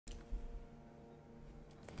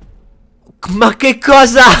Ma che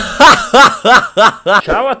cosa?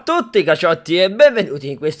 Ciao a tutti caciotti e benvenuti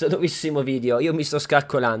in questo nuovissimo video. Io mi sto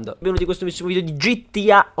scalcolando. Benvenuti in questo nuovissimo video di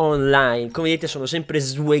GTA Online. Come vedete sono sempre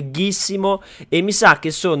sweghissimo e mi sa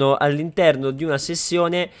che sono all'interno di una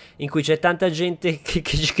sessione in cui c'è tanta gente che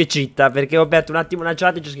cheata, perché ho aperto un attimo una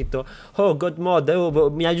chat e c'è scritto "Oh God mod, oh,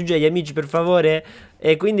 mi aggiunge agli amici per favore".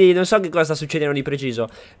 E quindi non so che cosa sta succedendo di preciso.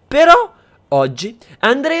 Però oggi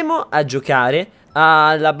andremo a giocare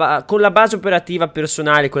con la base operativa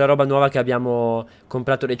personale, con la roba nuova che abbiamo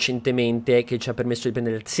comprato recentemente, che ci ha permesso di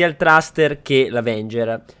prendere sia il thruster che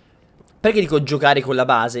l'Avenger. Perché dico giocare con la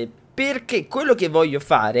base? Perché quello che voglio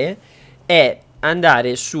fare è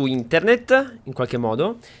andare su internet, in qualche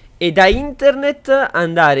modo, e da internet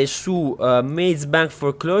andare su Maze Bank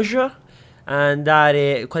Foreclosure,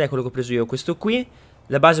 andare... Qual è quello che ho preso io? Questo qui,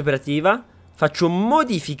 la base operativa, faccio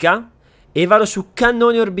modifica e vado su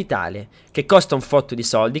cannone orbitale, che costa un fotto di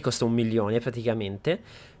soldi, costa 1 milione praticamente.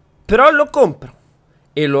 Però lo compro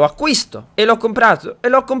e lo acquisto e l'ho comprato e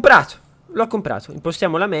l'ho comprato. L'ho comprato,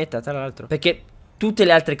 impostiamo la meta tra l'altro, perché tutte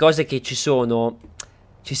le altre cose che ci sono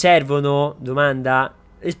ci servono? Domanda?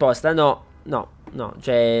 Risposta no, no. No,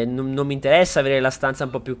 cioè non mi interessa avere la stanza un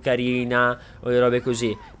po' più carina o le robe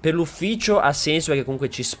così. Per l'ufficio ha senso perché comunque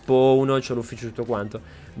ci spawno, c'ho l'ufficio tutto quanto.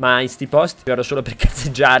 Ma in sti posti vado solo per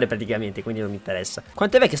cazzeggiare praticamente, quindi non mi interessa.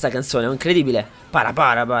 Quanto è vecchia sta canzone? È incredibile.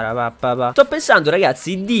 Sto pensando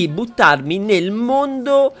ragazzi di buttarmi nel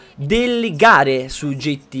mondo delle gare su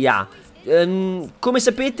GTA. Come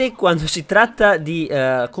sapete, quando si tratta di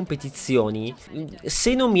competizioni,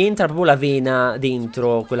 se non mi entra proprio la vena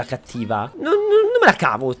dentro, quella cattiva, non me la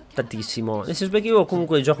cavo tantissimo. Nel senso, perché io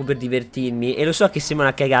comunque gioco per divertirmi e lo so che sembra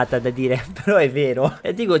una cagata da dire, però è vero.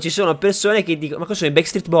 E dico, ci sono persone che dicono: ma cosa sono i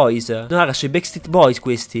Backstreet Boys? No raga, sono i Backstreet Boys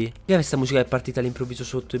questi. Che questa musica è partita all'improvviso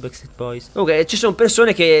sotto i Backstreet Boys? Ok, ci sono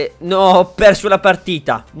persone che no, ho perso la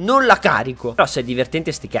partita, non la carico. Però se è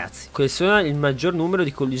divertente sti cazzi. Colleziona il maggior numero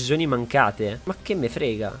di collisioni mancate. Ma che me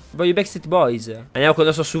frega? Voglio i Backstreet Boys. Andiamo con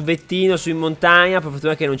il nostro SUVettino su in montagna. Per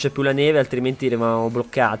fortuna che non c'è più la neve, altrimenti eravamo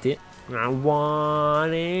bloccati.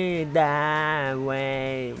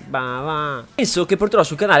 Penso che porterò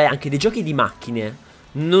sul canale anche dei giochi di macchine.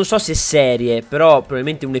 Non so se serie, però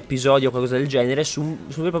probabilmente un episodio o qualcosa del genere su un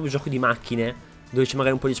vero e proprio gioco di macchine, dove c'è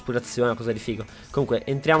magari un po' di esplorazione, una cosa di figo. Comunque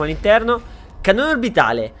entriamo all'interno. Cannone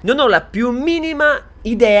orbitale. Non ho la più minima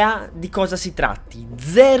idea di cosa si tratti.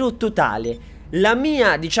 Zero totale. La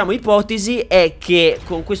mia, diciamo, ipotesi è che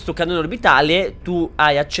con questo cannone orbitale tu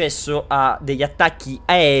hai accesso a degli attacchi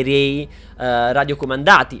aerei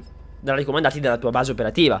radiocomandati dalla tua base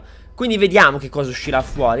operativa. Quindi vediamo che cosa uscirà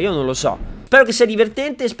fuori, io non lo so. Spero che sia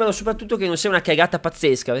divertente e spero soprattutto che non sia una cagata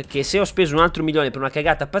pazzesca, perché se ho speso un altro milione per una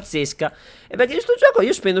cagata pazzesca è perché in sto gioco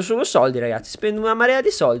io spendo solo soldi ragazzi, spendo una marea di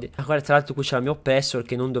soldi. Ah, guarda, tra l'altro qui c'è la mia oppressor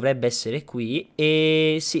che non dovrebbe essere qui.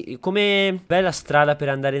 E sì, come bella strada per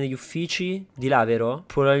andare negli uffici. Di là, vero?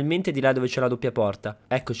 Probabilmente di là dove c'è la doppia porta.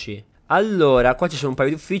 Eccoci. Allora, qua ci sono un paio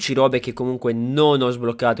di uffici, robe che comunque non ho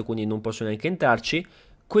sbloccato, quindi non posso neanche entrarci.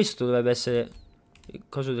 Questo dovrebbe essere... il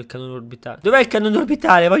coso del cannone orbitale. Dov'è il cannone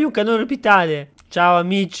orbitale? Voglio un cannone orbitale. Ciao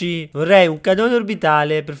amici. Vorrei un cannone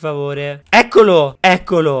orbitale, per favore. Eccolo.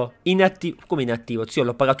 Eccolo. Inattivo. Come inattivo? Zio,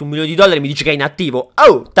 l'ho pagato 1 milione di dollari e mi dice che è inattivo.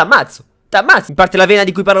 Oh, t'ammazzo. T'ammazzi. Mi parte la vena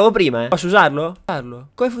di cui parlavo prima, Posso usarlo?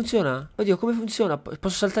 Come funziona? Oddio, come funziona?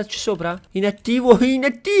 Posso saltarci sopra? Inattivo,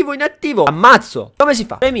 inattivo, inattivo. Ammazzo. Come si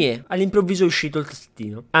fa? Premi. All'improvviso è uscito il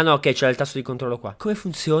tastino. Ah no, ok, c'è il tasto di controllo qua. Come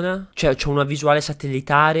funziona? Cioè, c'ho una visuale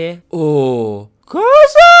satellitare. Oh.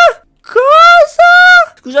 Cosa?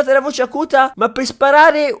 Cosa? Scusate la voce acuta, ma per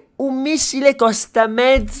sparare un missile costa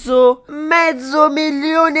mezzo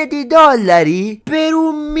milione di dollari? Per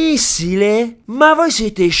un missile? Ma voi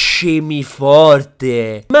siete scemi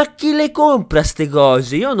forte. Ma chi le compra ste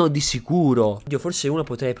cose? Io no di sicuro. Dio, forse uno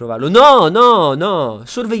potrei provarlo. No, no, no.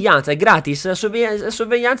 Sorveglianza è gratis. La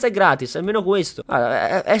sorveglianza è gratis. Almeno questo.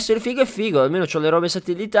 Allora, essere figo è figo. Almeno ho le robe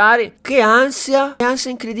satellitari. Che ansia. Che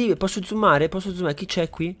ansia incredibile. Posso zoomare? Posso zoomare? Chi c'è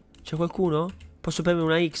qui? C'è qualcuno? Posso premere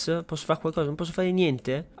una X? Posso fare qualcosa? Non posso fare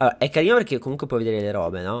niente? Allora, è carino perché comunque puoi vedere le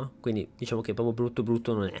robe, no? Quindi diciamo che proprio brutto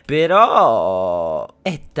brutto non è. Però...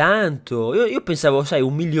 è tanto. Io pensavo, sai,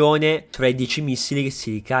 1 milione tra i 10 missili che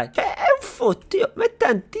si ricaricano. Cioè, è un fottio. Ma è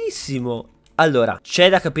tantissimo. Allora, c'è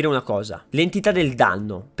da capire una cosa. L'entità del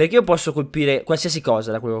danno. Perché io posso colpire qualsiasi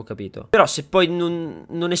cosa, da quello che ho capito. Però se poi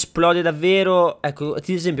non esplode davvero... Ecco, ad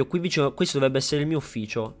esempio, qui vicino... questo dovrebbe essere il mio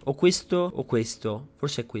ufficio. O questo, o questo.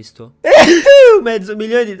 Forse è questo. $500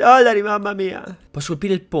 milioni, mamma mia. Posso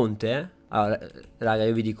colpire il ponte, Allora, raga,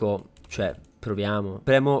 io vi dico... cioè, proviamo.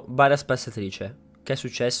 Premo barra spazzatrice. Che è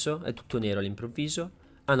successo? È tutto nero all'improvviso.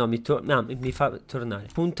 Ah no, mi fa tornare.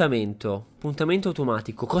 Puntamento. Puntamento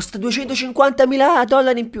automatico. Costa 250.000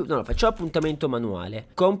 dollari in più. No, no, facciamo appuntamento manuale.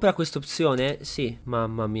 Compra questa opzione? Sì.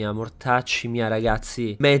 Mamma mia, mortacci mia,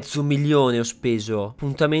 ragazzi. $500.000 ho speso.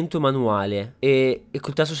 Appuntamento manuale. E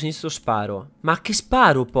col tasto sinistro sparo. Ma che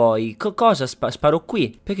sparo poi? Cosa sparo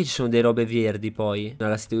qui? Perché ci sono delle robe verdi poi? No,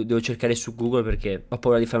 ragazzi, devo cercare su Google perché ho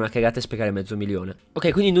paura di fare una cagata e sprecare $500.000.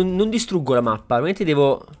 Ok, quindi non distruggo la mappa. Veramente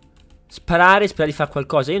devo sparare e sperare di fare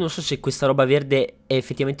qualcosa. Io non so se questa roba verde è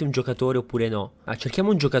effettivamente un giocatore oppure no. Ah, cerchiamo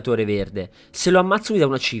un giocatore verde. Se lo ammazzo mi dà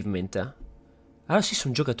un achievement. Allora sì,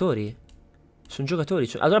 sono giocatori. Sono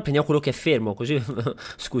giocatori. Allora prendiamo quello che è fermo, così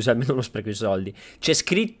scusa, almeno non spreco i soldi. C'è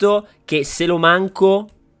scritto che se lo manco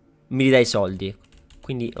mi ridai i soldi.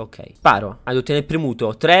 Quindi ok. Sparo. Ad ottenere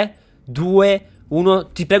premuto. 3, 2, 1.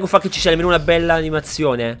 Ti prego fa che ci sia almeno una bella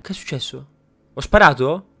animazione. Che è successo? Ho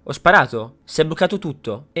sparato? Ho sparato. Si è bloccato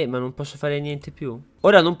tutto. Ma non posso fare niente più.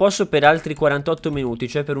 Ora non posso per altri 48 minuti.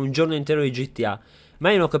 Cioè per un giorno intero di GTA. Ma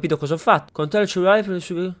io non ho capito cosa ho fatto. Controlla il cellulare per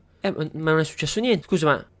il ma non è successo niente. Scusa,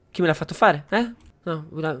 ma chi me l'ha fatto fare? No,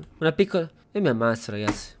 una piccola. E mi ammazzo,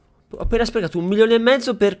 ragazzi. Ho appena sprecato $1,5 milioni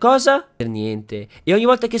per cosa? Per niente. E ogni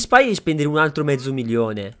volta che spari devi spendere un altro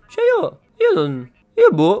 $500.000. Cioè io non...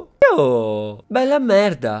 Bella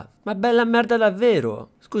merda. Ma bella merda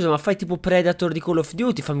davvero. Scusa, ma fai tipo Predator di Call of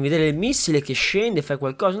Duty? Fammi vedere il missile che scende, fai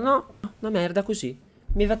qualcosa? No, una merda così.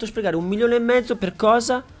 Mi hai fatto sprecare $1,5 milioni per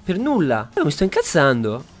cosa? Per nulla. Io mi sto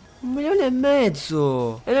incazzando. $1,5 milioni.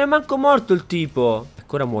 E non è manco morto il tipo.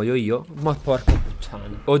 Ancora muoio io? Ma porca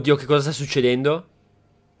puttana. Oddio, che cosa sta succedendo?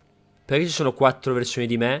 Perché ci sono 4 versioni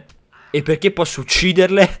di me? E perché posso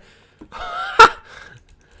ucciderle?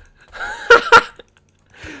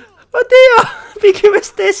 Oddio, picchio me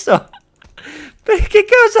stesso. Perché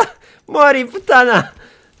cosa? Muori, puttana.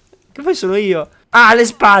 Che poi sono io. Ah, alle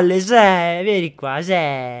spalle, vieni qua,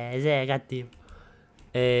 cattivo.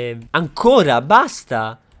 Ancora,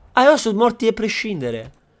 basta. Ah, io sono morti a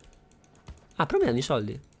prescindere. Ah, però mi danno i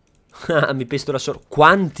soldi. Mi pesto da solo.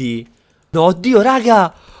 Quanti? No, oddio,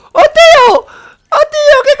 raga. Oddio!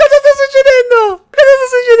 Oddio, che cosa sta succedendo? Cosa sta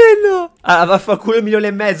succedendo? Ah, vaffanculo $1,5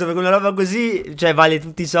 milioni, perché una roba così, cioè, vale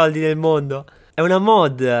tutti i soldi del mondo. È una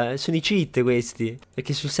mod, sono i cheat questi.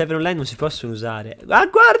 Perché sul server online non si possono usare. Ah,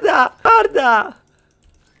 guarda, guarda.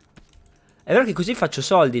 È vero che così faccio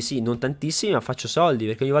soldi, sì, non tantissimi, ma faccio soldi.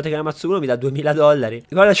 Perché ogni volta che ne ammazzo uno mi dà $2.000.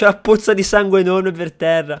 Guarda, c'è una pozza di sangue enorme per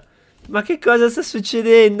terra. Ma che cosa sta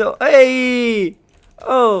succedendo? Ehi!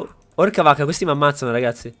 Oh! Orca vacca, questi mi ammazzano,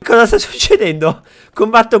 ragazzi. Cosa sta succedendo?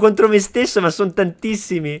 Combatto contro me stesso, ma sono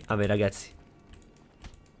tantissimi. Vabbè, ragazzi.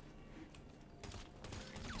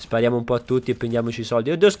 Spariamo un po' a tutti e prendiamoci i soldi.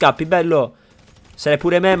 Oddio, scappi, bello. Sarei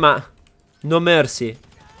pure me, ma no mercy.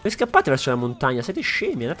 Voi scappate verso la montagna, siete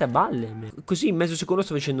scemi, andate a balle. Così in mezzo secondo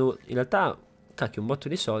sto facendo, in realtà, cacchio, un botto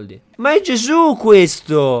di soldi. Ma è Gesù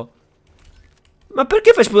questo! Ma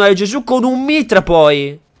perché fai spawnare Gesù con un mitra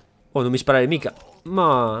poi? Oh, non mi sparare mica.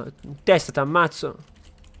 Ma testa, t'ammazzo.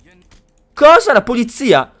 Cosa? La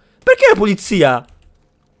polizia? Perché la polizia?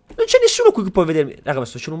 Non c'è nessuno qui che può vedermi. Raga, ma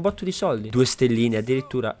sto facendo un botto di soldi. 2 stelline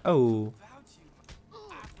addirittura. Oh.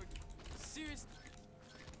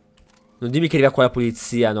 Non dimmi che arriva qua la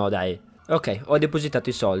polizia. No, dai. Ok, ho depositato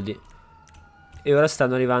i soldi. E ora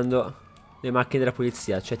stanno arrivando le macchine della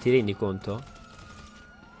polizia. Cioè, ti rendi conto?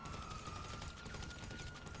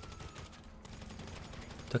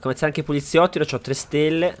 Tocca ammazzare anche i poliziotti. Ora ho 3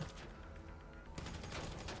 stelle.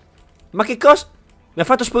 Ma che cosa? Mi ha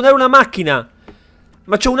fatto spawnare una macchina.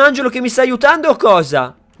 Ma c'è un angelo che mi sta aiutando o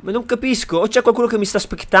cosa? Ma non capisco. O c'è qualcuno che mi sta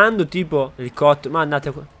aspettando, tipo elicottero. Ma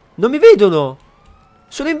andate qua. Non mi vedono.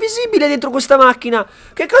 Sono invisibile dentro questa macchina.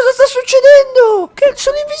 Che cosa sta succedendo? Che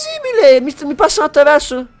sono invisibile. Mi passano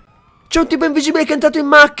attraverso. C'è un tipo invisibile che è entrato in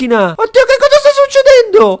macchina. Oddio, che cosa sta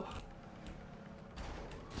succedendo?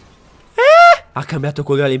 Ha cambiato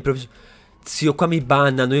colore all'improvviso. Zio, qua mi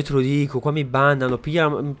bannano, io te lo dico. Qua mi bannano. Piglia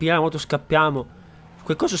la moto, scappiamo.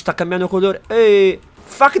 Quel coso sta cambiando colore. Ehi,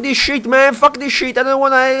 fuck this shit, man. Fuck this shit. I don't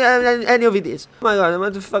want any of this. Oh my god,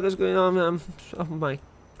 what the fuck is going on, man? Oh my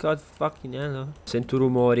god, fucking hell. Sento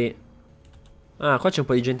rumori. Ah, qua c'è un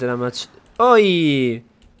po' di gente da ammazzare. Oi,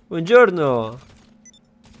 buongiorno.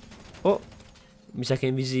 Oh, mi sa che è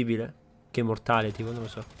invisibile. Che è mortale, tipo, non lo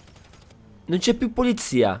so. Non c'è più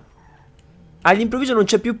polizia. All'improvviso non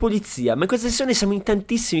c'è più polizia. Ma in questa sessione siamo in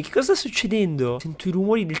tantissimi. Che cosa sta succedendo? Sento i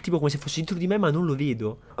rumori del tipo come se fosse dentro di me, ma non lo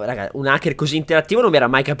vedo. Oh, raga, un hacker così interattivo non mi era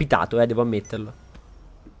mai capitato, devo ammetterlo.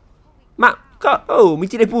 Ma, oh, mi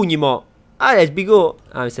tira i pugni, mo. Ah, let's be go.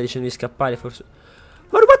 Ah, mi sta dicendo di scappare, forse.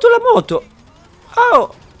 Ma ho rubato la moto.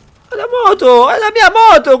 Oh, La moto! È la mia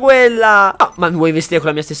moto quella! No, ma mi vuoi investire con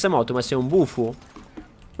la mia stessa moto? Ma sei un bufo?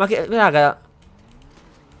 Ma che... raga...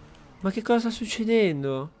 Ma che cosa sta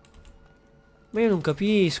succedendo? Ma io non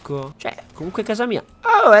capisco. Cioè, comunque è casa mia.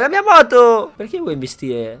 Oh, è la mia moto! Perché vuoi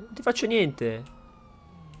investire? Non ti faccio niente.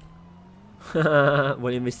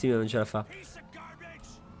 Vuole investire ma non ce la fa.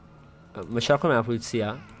 Ma ce l'ha come la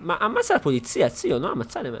polizia? Ma ammazza la polizia, zio, non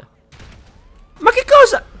ammazzare me. Ma che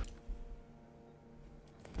cosa?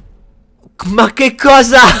 Ma che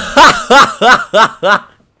cosa?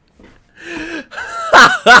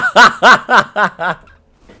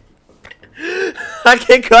 Ma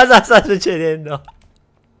che cosa sta succedendo?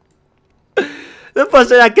 Non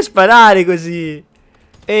posso neanche sparare così.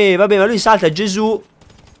 Vabbè, ma lui salta, Gesù.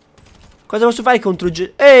 Cosa posso fare contro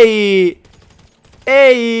Gesù? Ehi!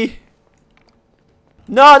 Ehi!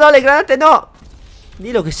 No, no, le granate no!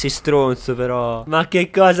 Dillo che sei stronzo però. Ma che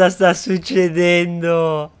cosa sta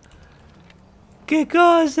succedendo? Che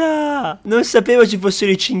cosa? Non sapevo ci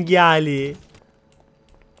fossero i cinghiali.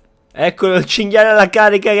 Eccolo il cinghiale alla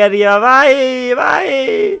carica che arriva. Vai,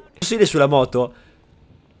 vai. Posso dire sulla moto?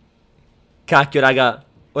 Cacchio raga,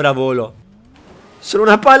 ora volo. Sono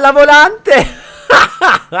una palla volante.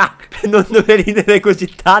 Non dovrei ridere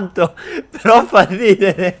così tanto, però fa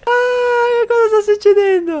ridere. Che cosa sta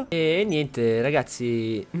succedendo? E niente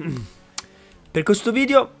ragazzi, per questo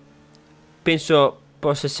video penso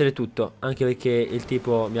possa essere tutto. Anche perché il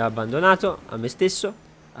tipo mi ha abbandonato a me stesso.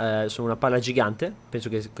 Sono una palla gigante. Penso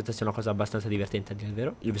che questa sia una cosa abbastanza divertente a dire il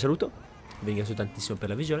vero. Io vi saluto, vi ringrazio tantissimo per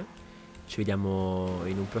la visione. Ci vediamo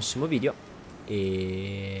in un prossimo video.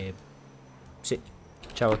 E... sì,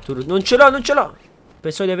 ciao a tutti. Non ce l'ho, non ce l'ho.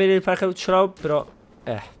 Pensavo di avere il paracadute, ce l'ho, però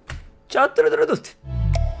ciao a tutti.